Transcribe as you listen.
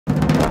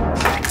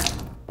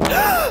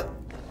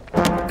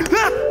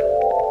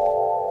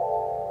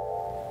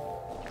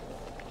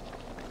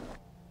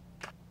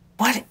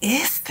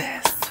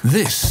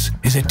This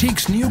is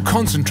Ethique's new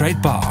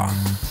concentrate bar.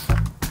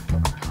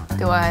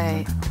 Do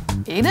I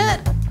eat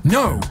it?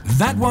 No,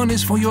 that one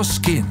is for your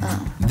skin.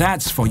 Oh.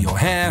 That's for your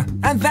hair,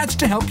 and that's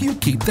to help you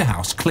keep the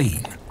house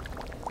clean.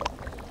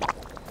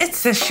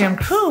 It's a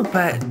shampoo,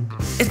 but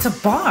it's a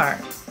bar.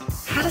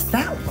 How does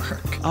that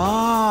work?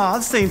 Ah,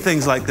 I've seen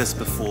things like this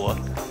before.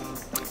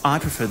 I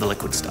prefer the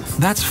liquid stuff.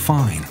 That's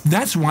fine.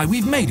 That's why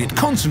we've made it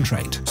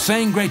concentrate.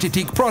 Same great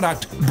Ethique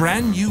product,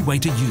 brand new way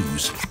to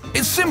use.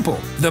 It's simple.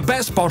 The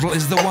best bottle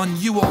is the one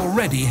you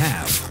already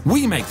have.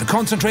 We make the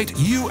concentrate,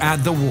 you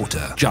add the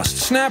water. Just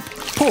snap,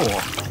 pour,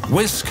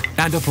 whisk,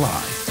 and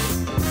apply.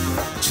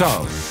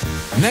 So,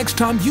 next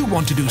time you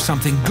want to do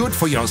something good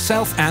for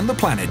yourself and the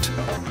planet,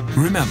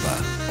 remember,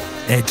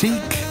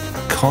 Ethique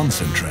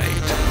Concentrate.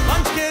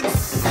 Lunch,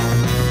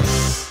 kids!